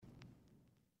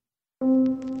This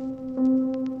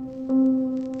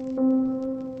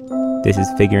is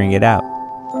Figuring It Out,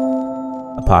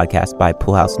 a podcast by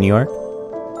Pool House New York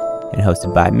and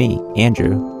hosted by me,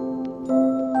 Andrew.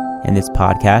 In this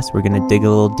podcast, we're going to dig a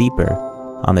little deeper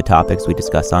on the topics we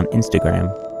discuss on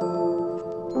Instagram.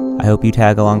 I hope you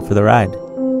tag along for the ride.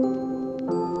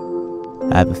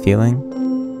 I have a feeling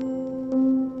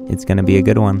it's going to be a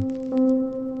good one.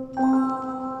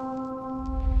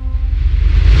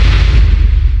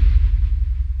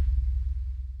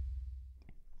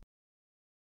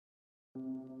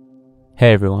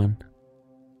 Hey everyone.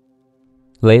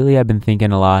 Lately I've been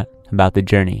thinking a lot about the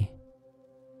journey.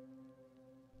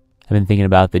 I've been thinking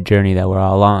about the journey that we're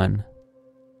all on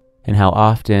and how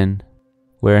often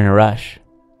we're in a rush.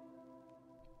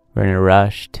 We're in a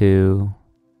rush to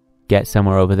get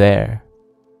somewhere over there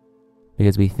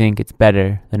because we think it's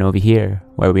better than over here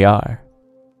where we are.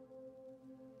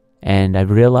 And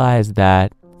I've realized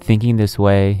that thinking this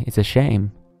way is a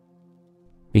shame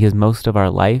because most of our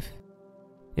life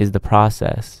is the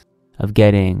process of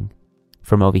getting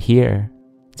from over here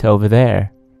to over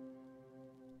there.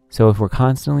 So if we're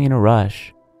constantly in a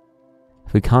rush,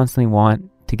 if we constantly want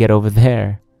to get over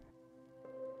there,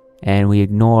 and we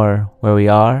ignore where we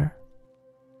are,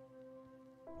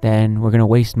 then we're going to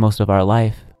waste most of our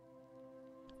life.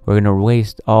 We're going to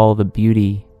waste all the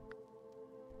beauty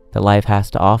that life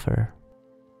has to offer.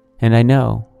 And I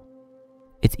know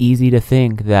it's easy to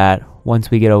think that once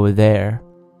we get over there,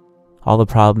 all the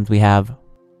problems we have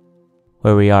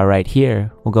where we are right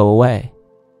here will go away.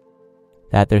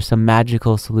 That there's some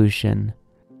magical solution,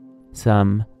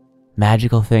 some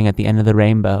magical thing at the end of the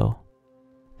rainbow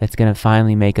that's going to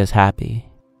finally make us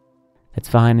happy. That's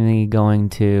finally going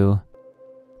to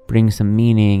bring some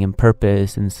meaning and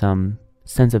purpose and some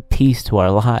sense of peace to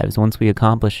our lives once we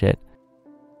accomplish it,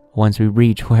 once we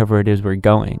reach wherever it is we're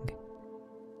going.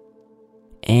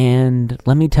 And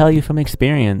let me tell you from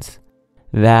experience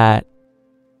that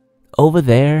over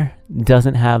there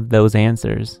doesn't have those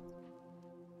answers.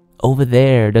 Over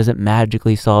there doesn't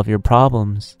magically solve your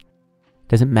problems,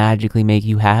 doesn't magically make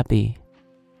you happy.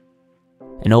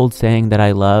 An old saying that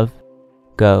I love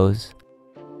goes,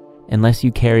 unless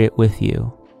you carry it with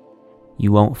you,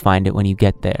 you won't find it when you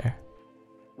get there.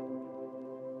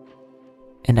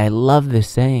 And I love this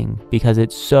saying because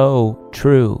it's so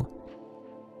true.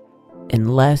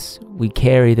 Unless we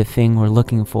carry the thing we're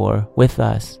looking for with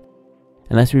us,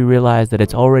 unless we realize that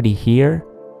it's already here,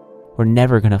 we're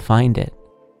never going to find it.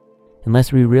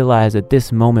 Unless we realize at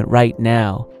this moment right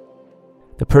now,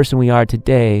 the person we are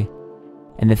today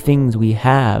and the things we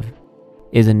have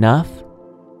is enough,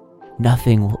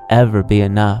 nothing will ever be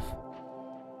enough.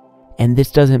 And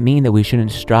this doesn't mean that we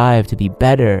shouldn't strive to be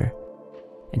better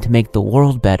and to make the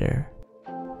world better.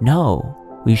 No,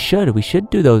 we should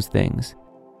do those things.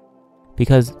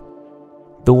 Because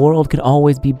the world can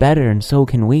always be better and so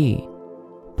can we.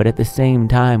 But at the same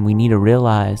time, we need to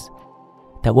realize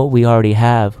that what we already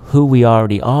have, who we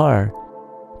already are,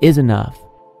 is enough.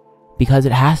 Because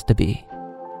it has to be.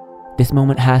 This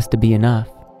moment has to be enough.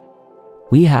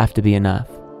 We have to be enough.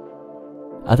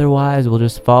 Otherwise, we'll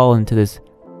just fall into this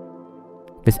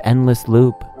endless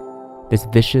loop, this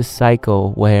vicious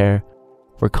cycle where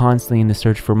we're constantly in the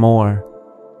search for more.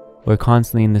 We're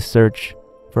constantly in the search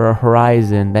for a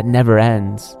horizon that never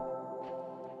ends.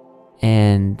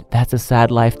 And that's a sad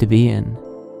life to be in,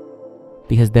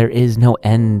 because there is no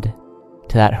end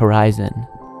to that horizon.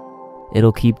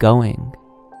 It'll keep going.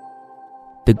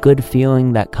 The good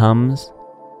feeling that comes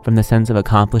from the sense of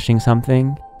accomplishing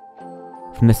something,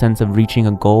 from the sense of reaching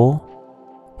a goal,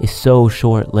 is so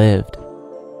short-lived.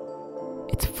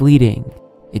 It's fleeting.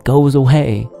 It goes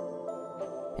away.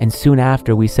 And soon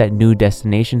after, we set new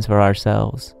destinations for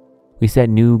ourselves. We set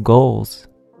new goals.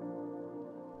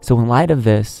 So in light of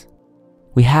this,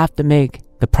 we have to make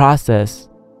the process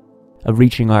of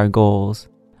reaching our goals,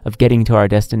 of getting to our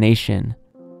destination,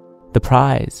 the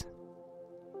prize.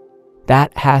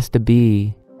 That has to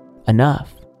be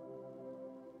enough.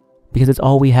 Because it's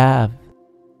all we have,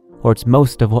 or it's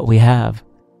most of what we have.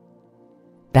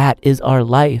 That is our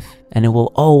life, and it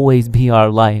will always be our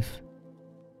life.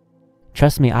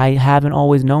 Trust me, I haven't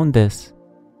always known this.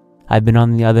 I've been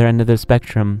on the other end of the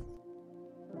spectrum.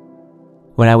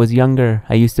 When I was younger,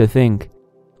 I used to think,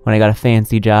 when I got a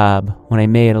fancy job, when I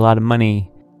made a lot of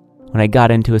money, when I got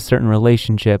into a certain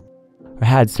relationship, or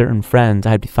had certain friends,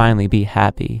 I'd finally be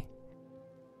happy.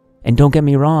 And don't get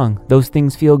me wrong, those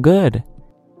things feel good.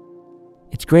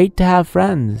 It's great to have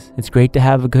friends. It's great to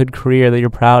have a good career that you're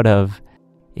proud of.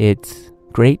 It's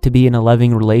great to be in a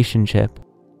loving relationship.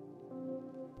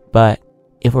 But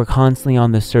if we're constantly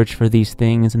on the search for these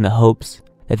things in the hopes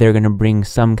that they're going to bring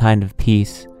some kind of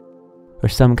peace or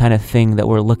some kind of thing that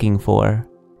we're looking for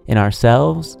in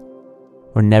ourselves,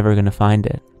 we're never going to find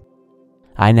it.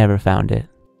 I never found it.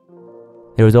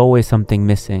 There was always something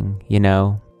missing,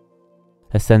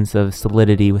 a sense of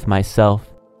solidity with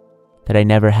myself that I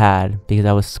never had because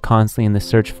I was constantly in the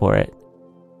search for it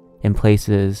in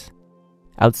places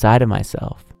outside of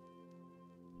myself,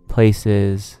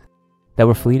 places that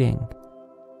were fleeting.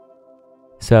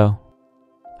 So,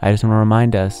 I just want to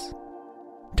remind us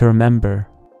to remember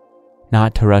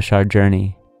not to rush our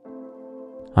journey.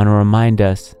 I want to remind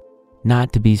us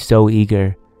not to be so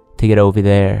eager to get over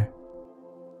there.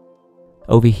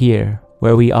 Over here,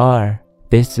 where we are,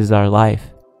 this is our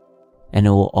life, and it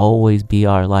will always be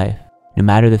our life, no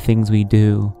matter the things we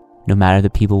do, no matter the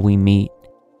people we meet.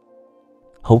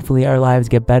 Hopefully our lives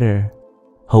get better.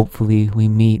 Hopefully we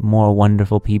meet more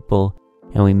wonderful people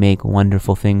and we make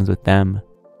wonderful things with them.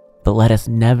 But let us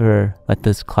never let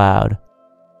this cloud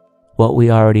what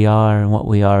we already are and what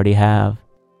we already have.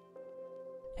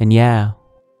 And yeah,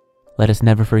 let us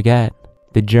never forget,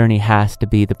 the journey has to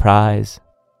be the prize.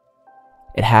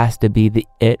 It has to be the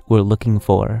it we're looking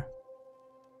for.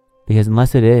 Because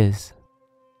unless it is,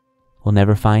 we'll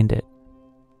never find it.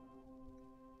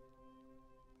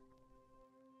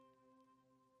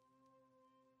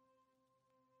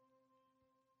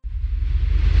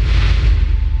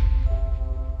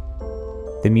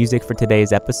 The music for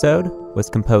today's episode was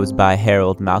composed by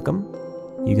Harold Malcolm.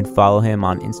 You can follow him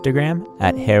on Instagram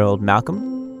at Harold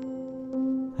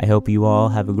Malcolm. I hope you all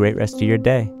have a great rest of your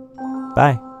day.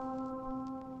 Bye.